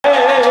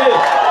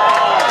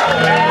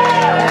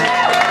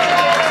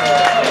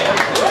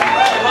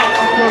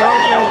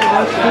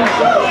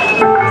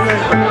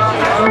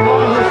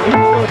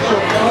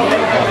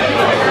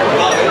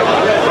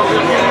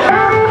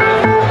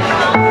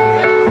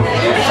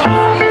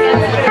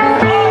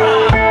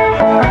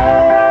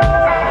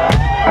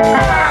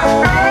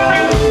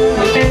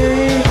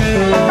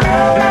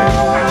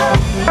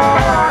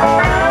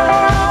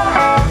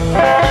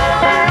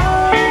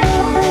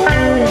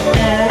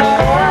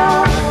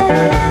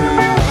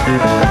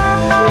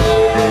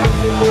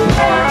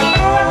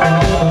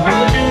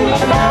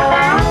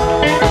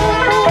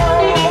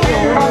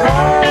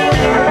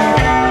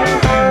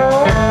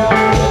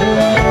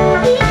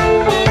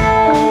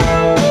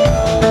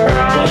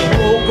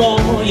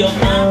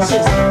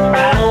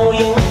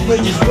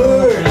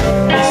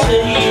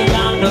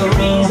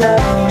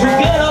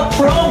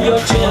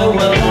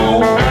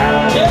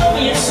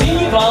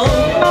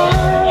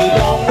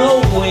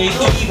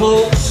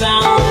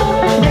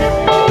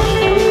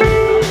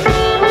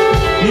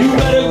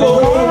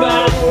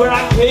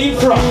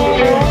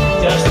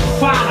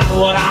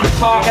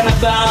talking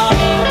about.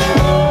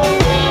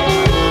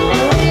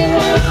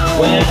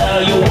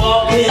 Well, you're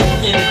walking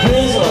in a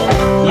drizzle,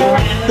 you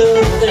end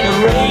up in the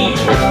rain.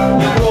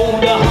 You grow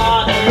the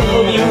heart and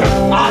love you.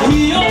 I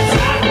hear your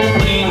side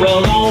complain.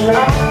 Well, don't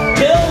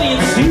tell me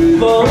it's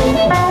evil.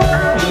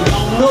 You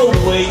don't know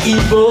the way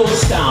evil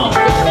sounds.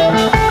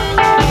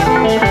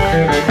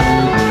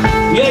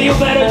 Yeah, you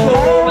better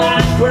go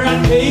back where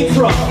I came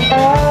from,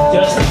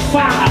 just to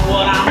find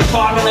what I'm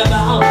talking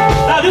about.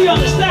 Now, do you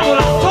understand what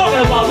I'm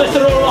talking about,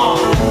 Mr. Roland?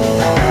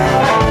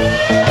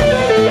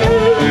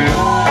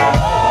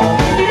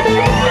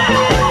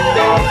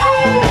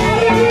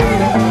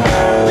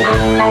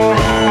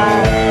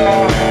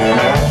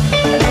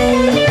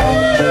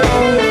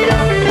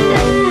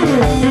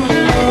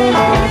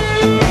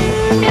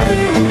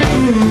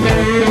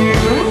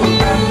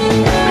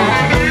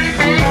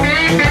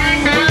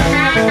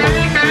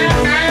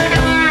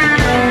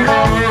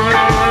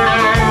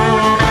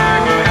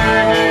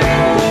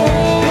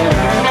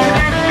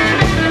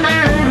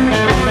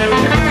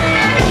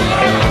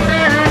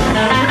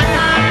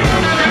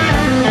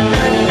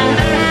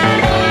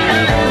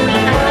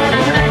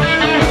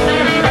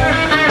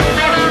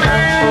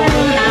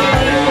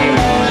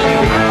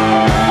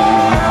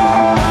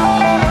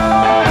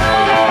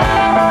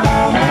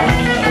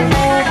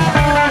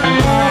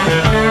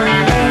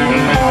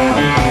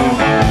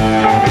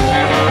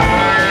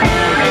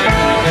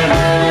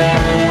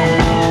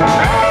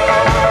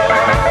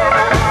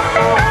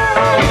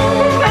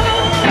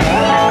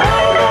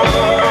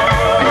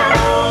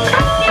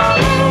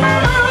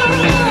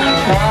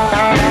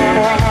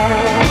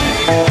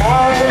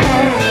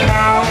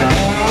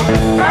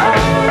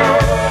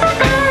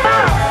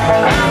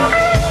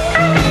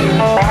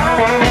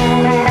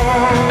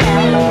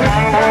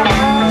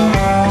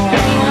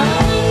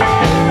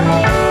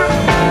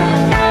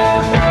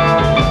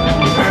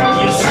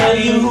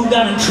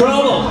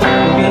 Trouble,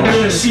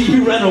 she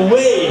ran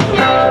away.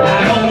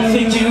 I don't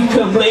think you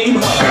can blame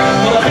her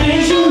for the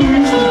things you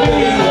used to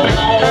do.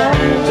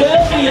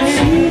 Tell me it's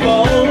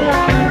evil.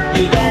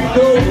 You don't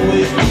know the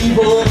way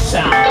evil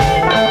sounds.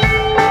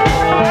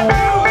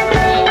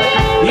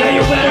 Yeah,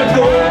 you better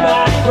go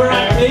back where I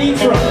came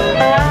from,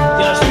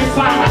 just to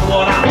find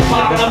what I'm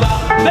talking about.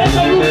 Make a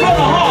move for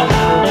the heart now.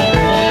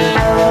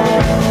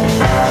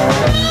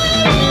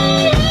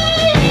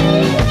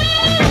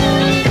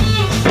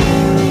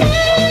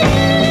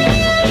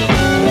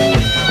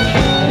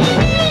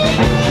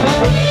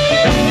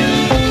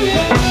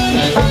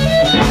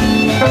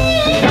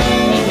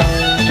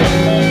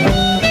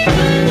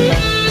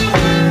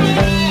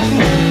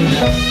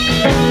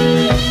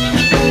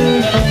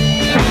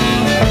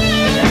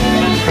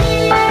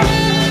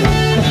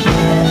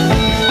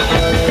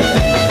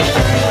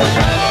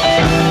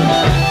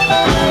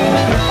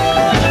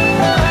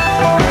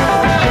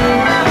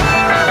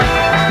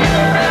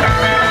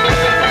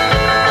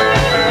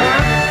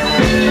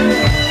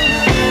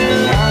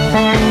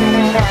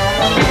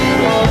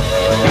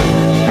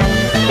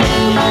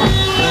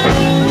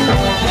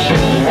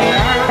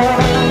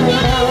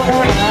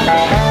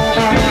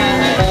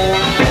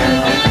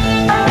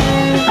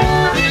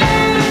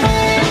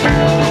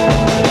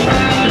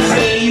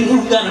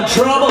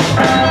 Trouble,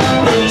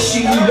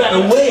 she ran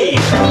away. I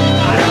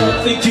don't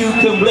think you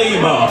can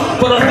blame her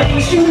for the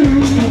things you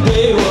used to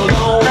do. Well,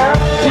 don't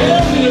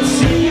tell me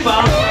it's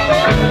evil.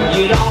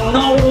 You don't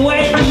know the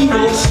way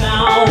evil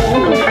sounds.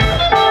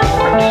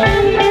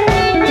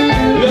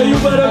 Yeah, you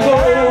better go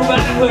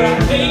back where I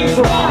came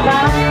from,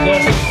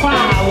 just to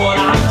find what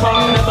I'm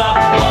talking about.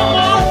 One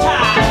more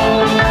time.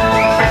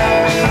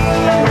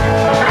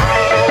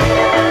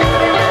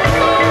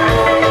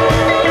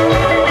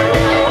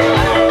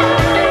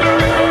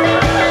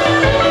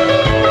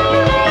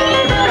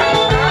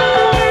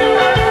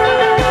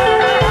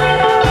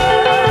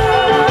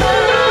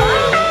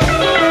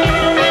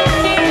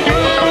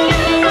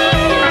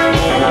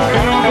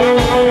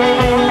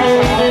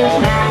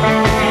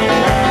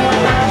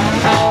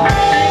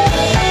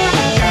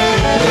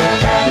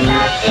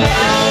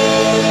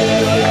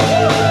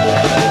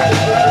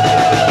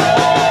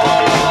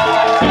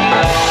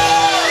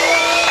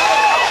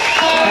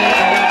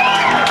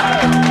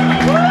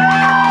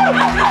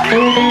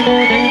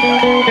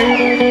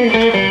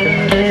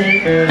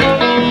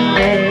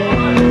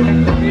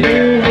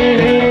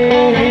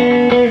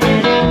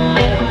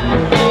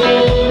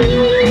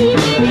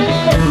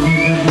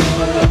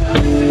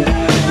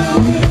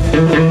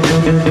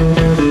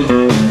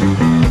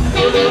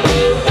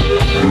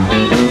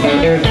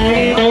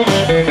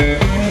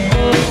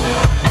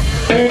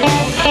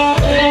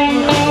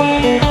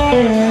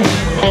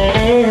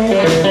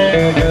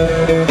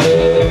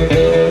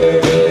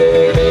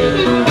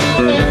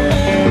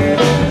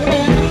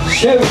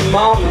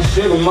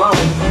 Sugar mama,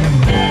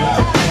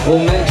 what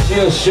makes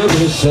your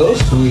sugar so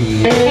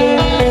sweet?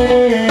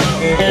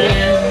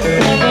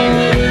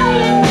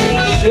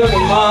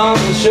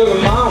 Sugar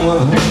mama,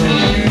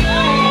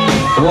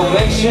 what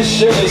makes your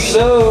sugar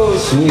so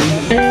sweet?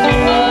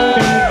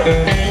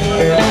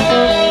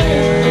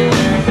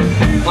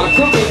 My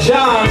cookie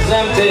jar's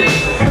empty,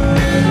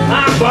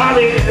 my body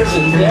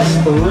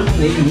desperate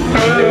need.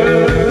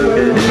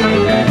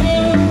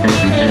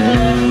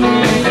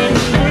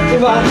 If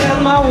I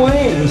had my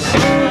wings,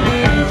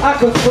 I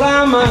could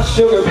fly my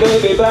sugar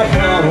baby back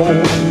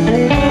home.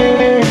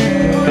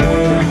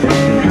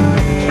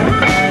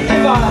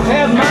 If I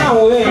had my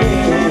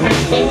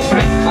wings,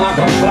 I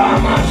could fly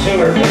my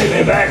sugar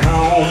baby back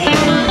home.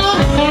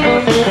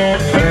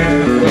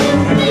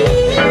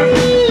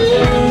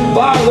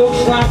 Bar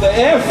looks like the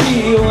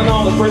airfield and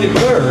all the pretty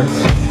birds,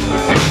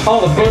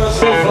 all the birds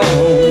so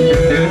flown.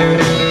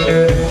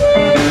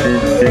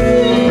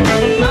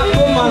 I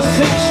put my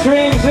 6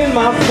 strings in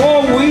my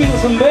 4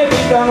 wheels and baby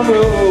down the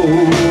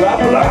road I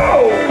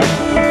blow.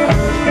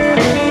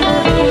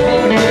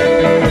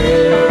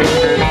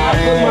 I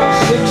put my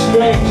 6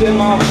 strings in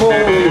my 4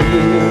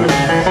 wheels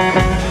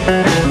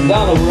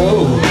down the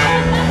road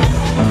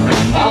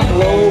I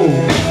blow.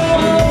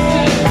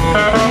 I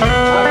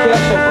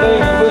catch a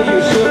plane with you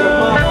sugar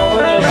mama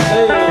when your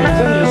sailors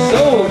and your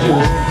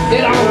soldiers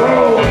get on the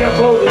road, your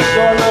clothes is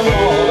short no more.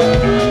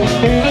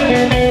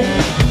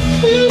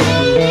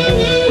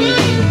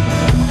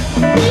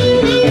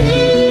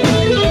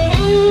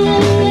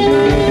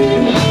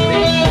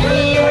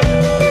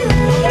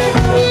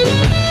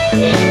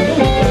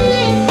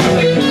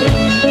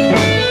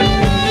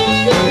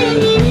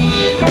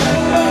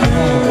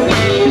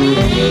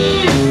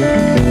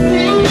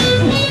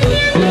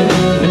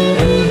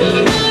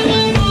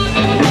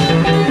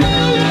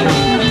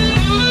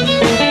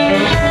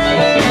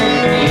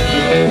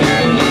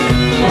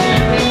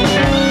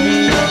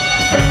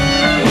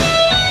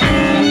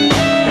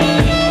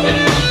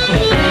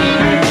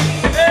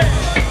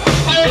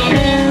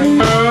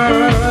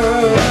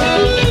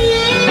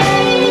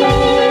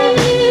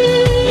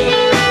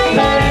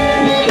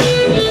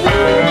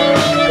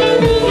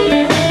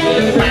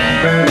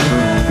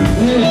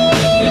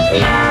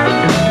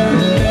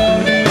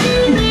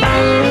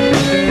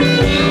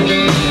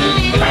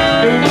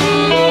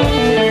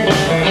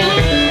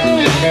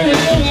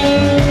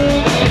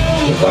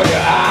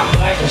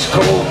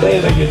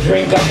 Baby, you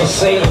drink up a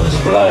sailor's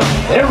blood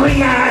every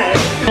night.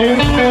 You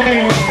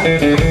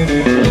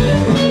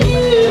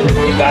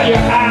got your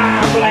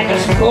eye black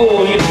as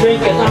coal, you're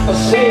drinking up a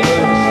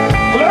sailor's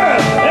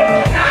blood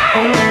every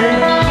night.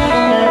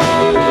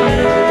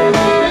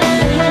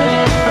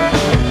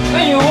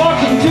 Then you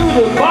walk into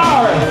the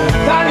bar,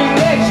 tiny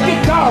legs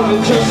guitar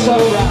with just so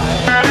right.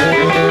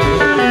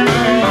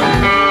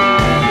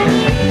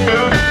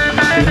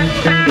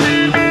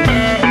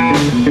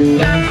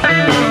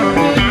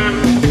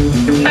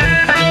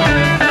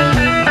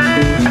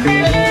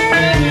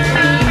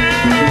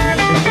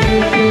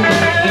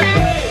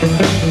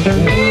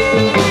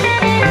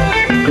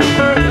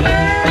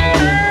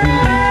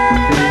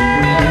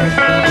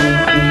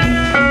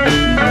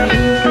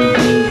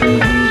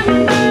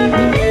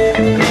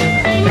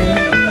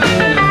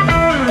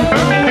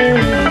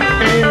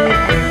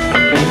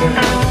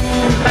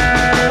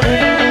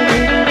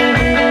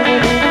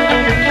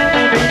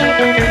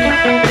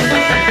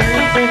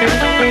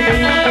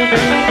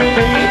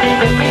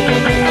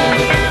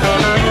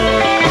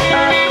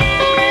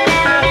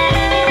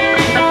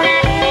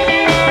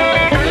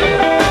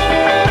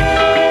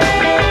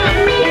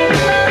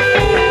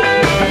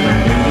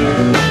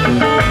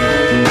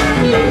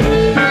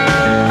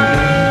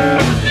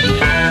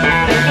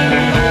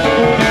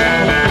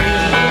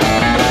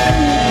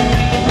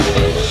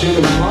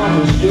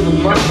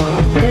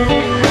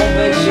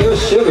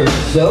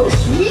 So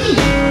sweet.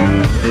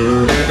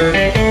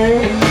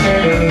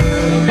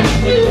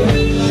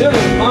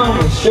 Sugar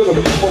mama, sugar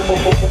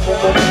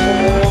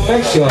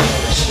makes you sugar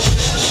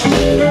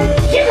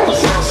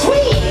so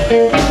sweet.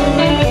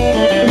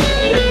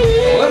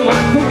 When my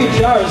cookie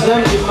jar is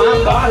empty, my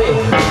body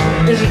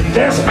is in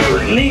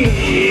desperate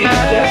need.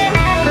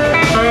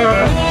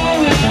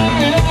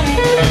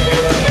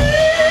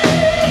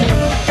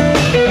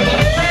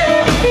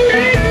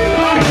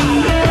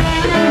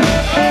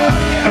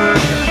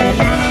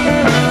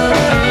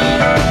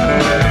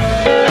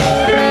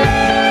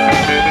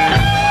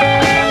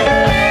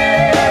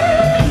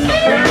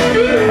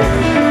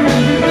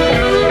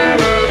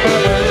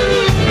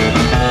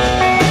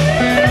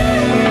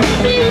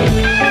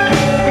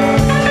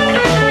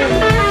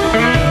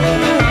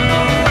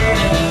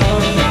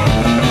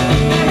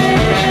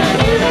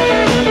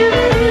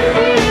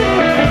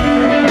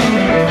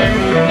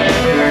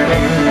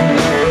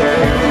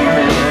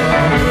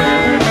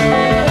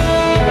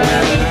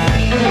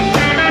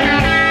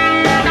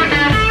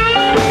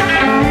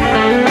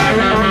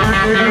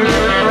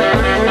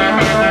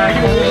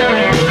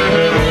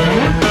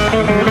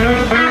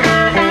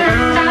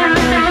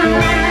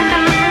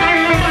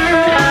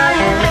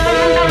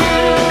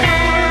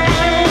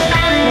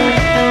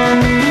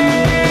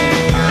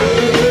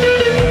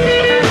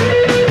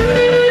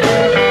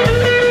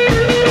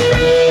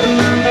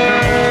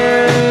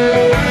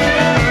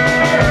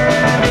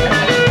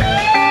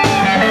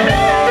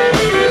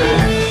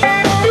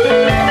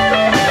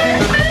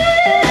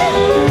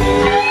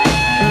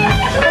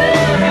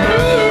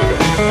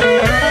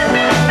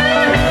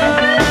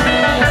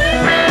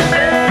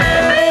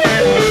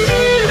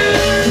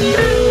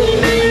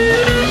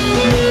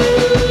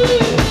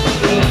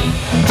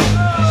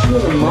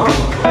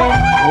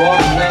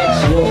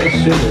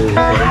 sugar is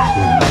that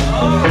sweet?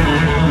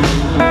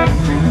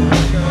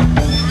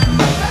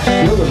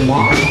 Sugar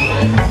mom?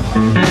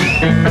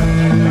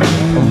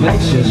 What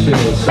makes you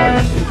feel so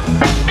sweet?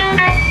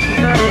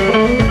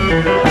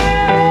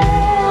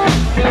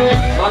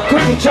 My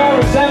cookie jar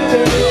is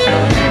empty.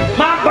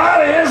 My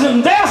body is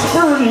in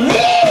desperate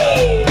need.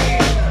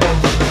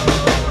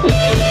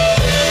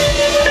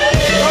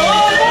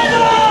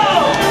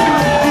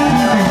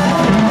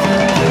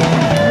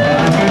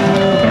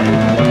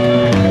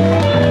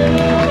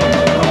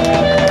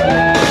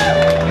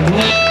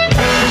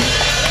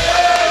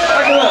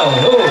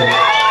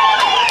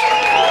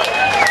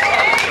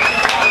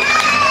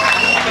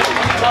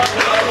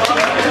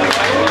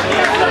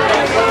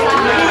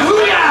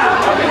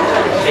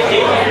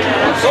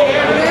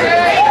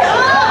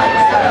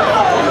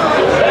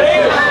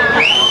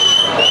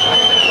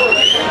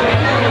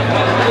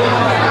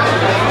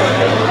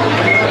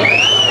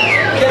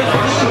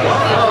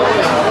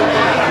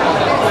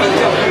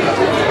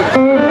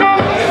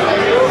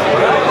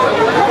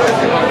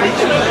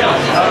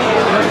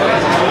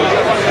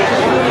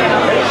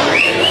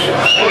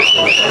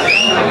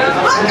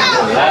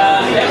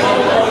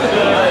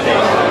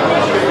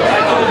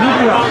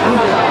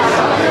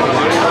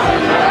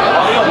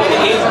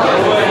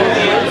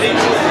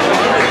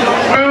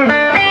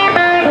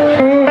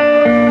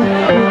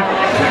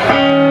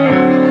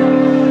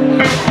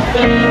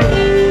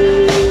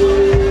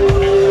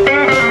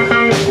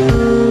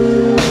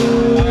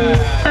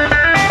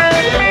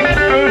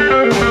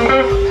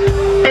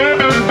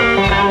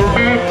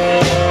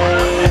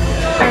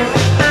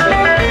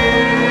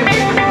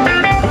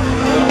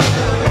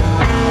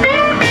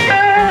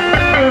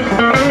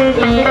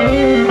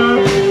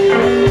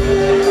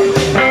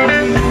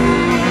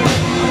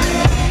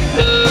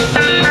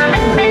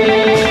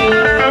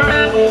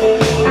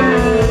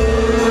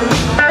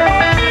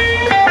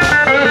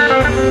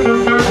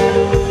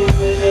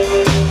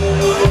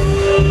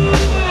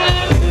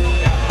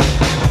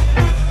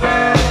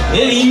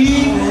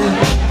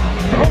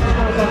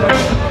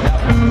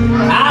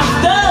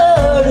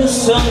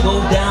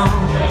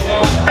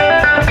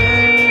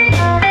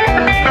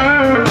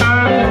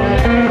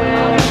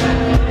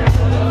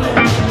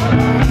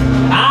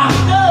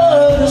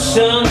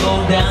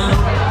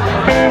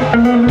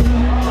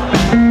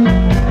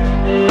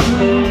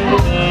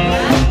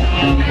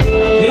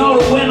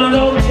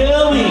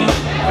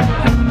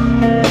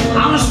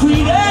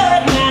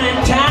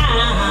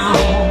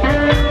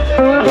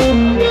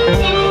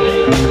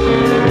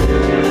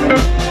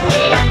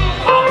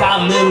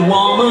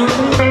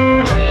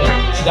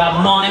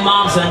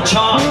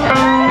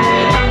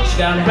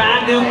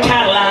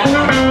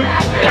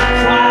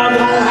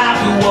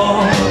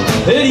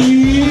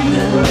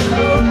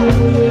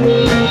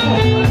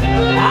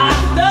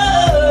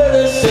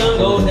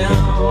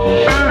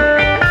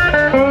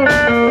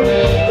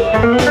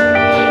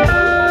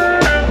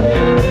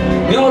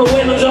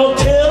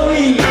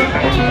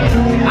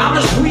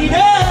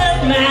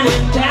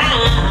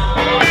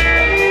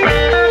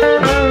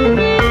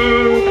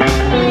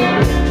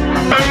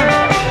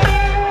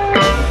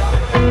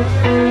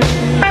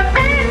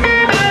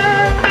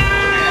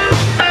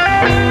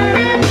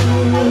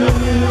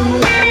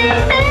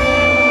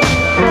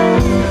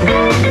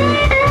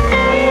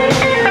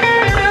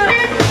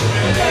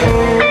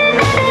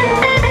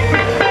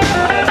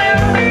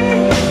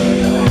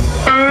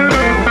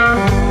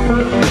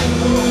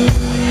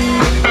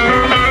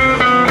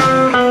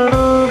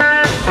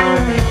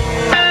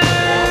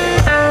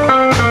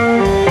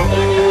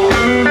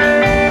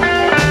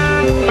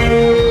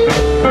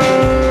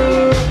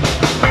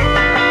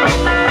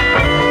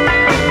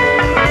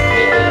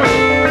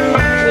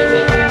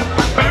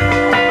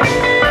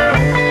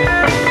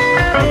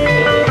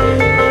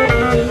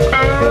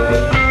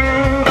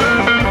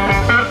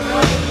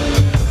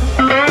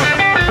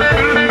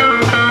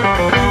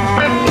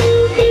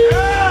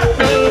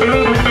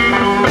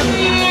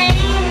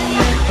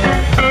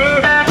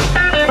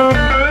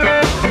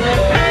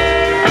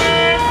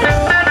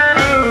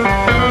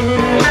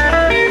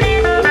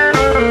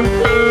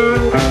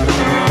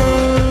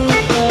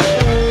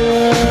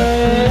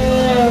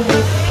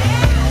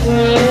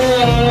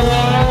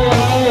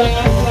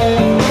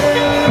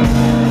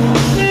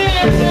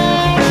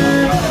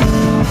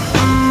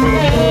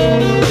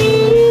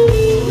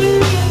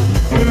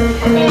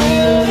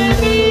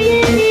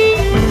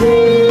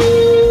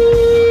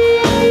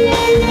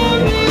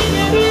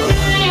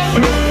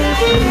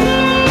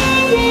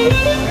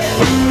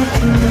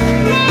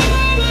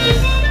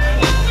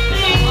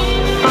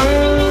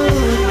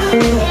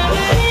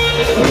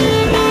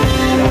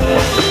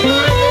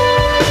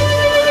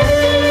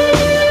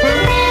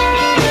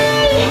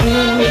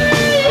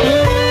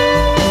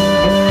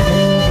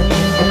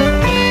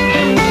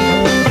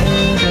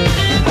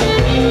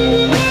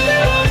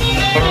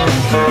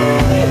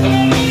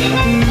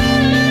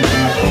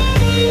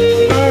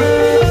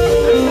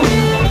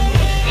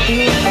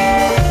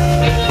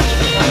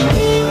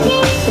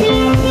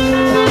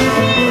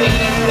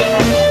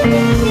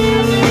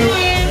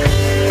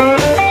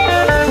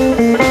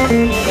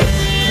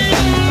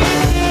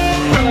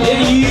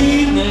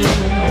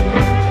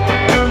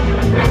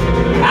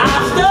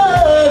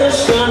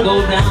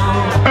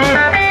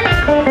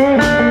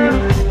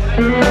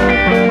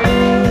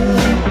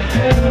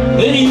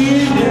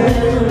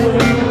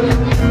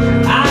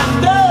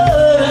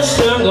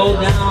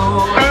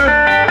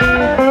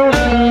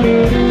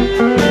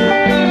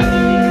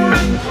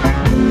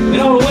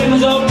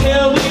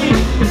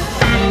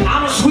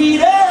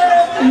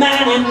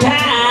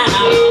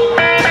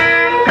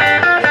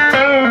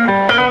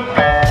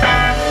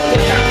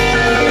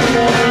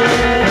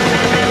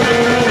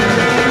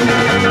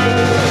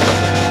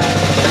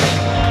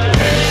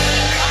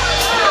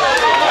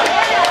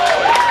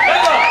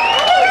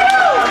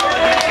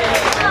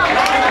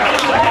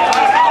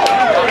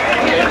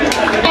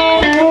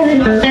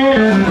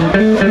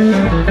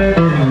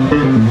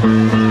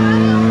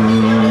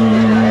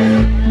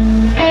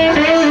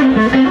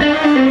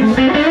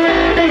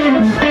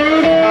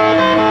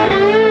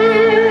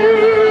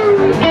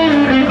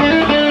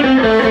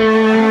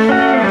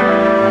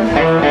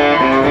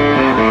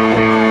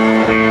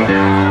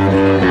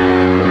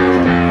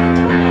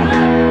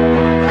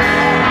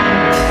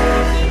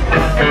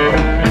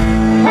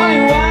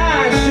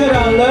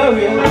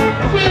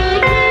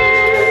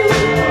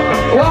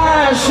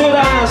 should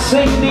I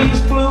sing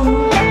these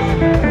blues?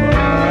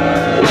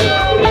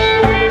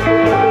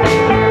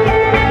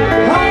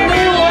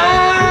 Honey,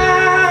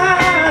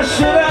 why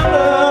should I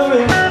love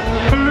you?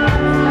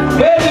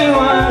 Baby,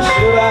 why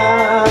should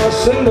I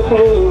sing the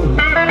blues?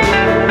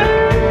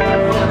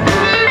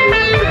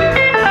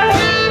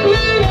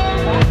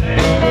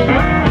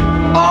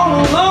 On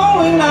a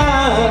lonely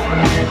night,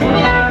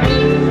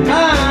 I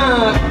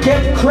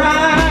kept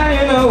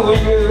crying over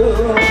you.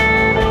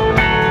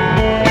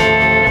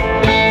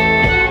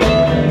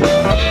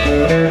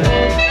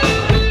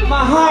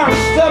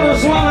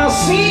 When I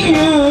see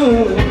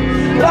you,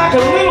 like a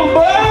little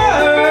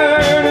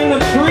bird in the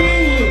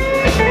tree.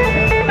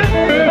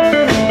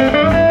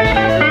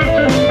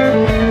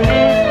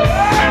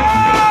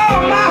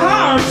 Oh, my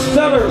heart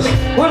stutters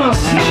when I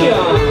see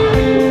you,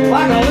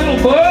 like a little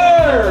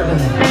bird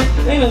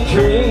in a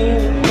tree.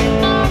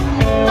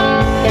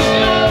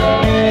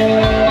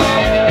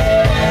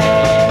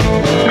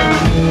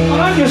 Why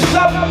don't you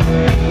stop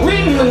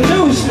reading the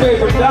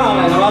newspaper,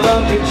 darling? Why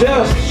don't you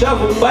just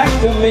shuffle back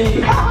to me?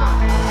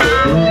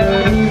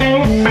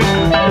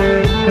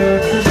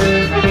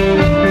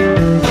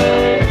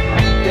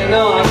 You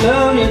know I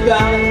love you,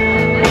 darling.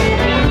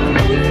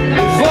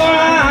 Before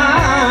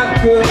I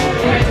could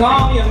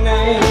call your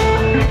name,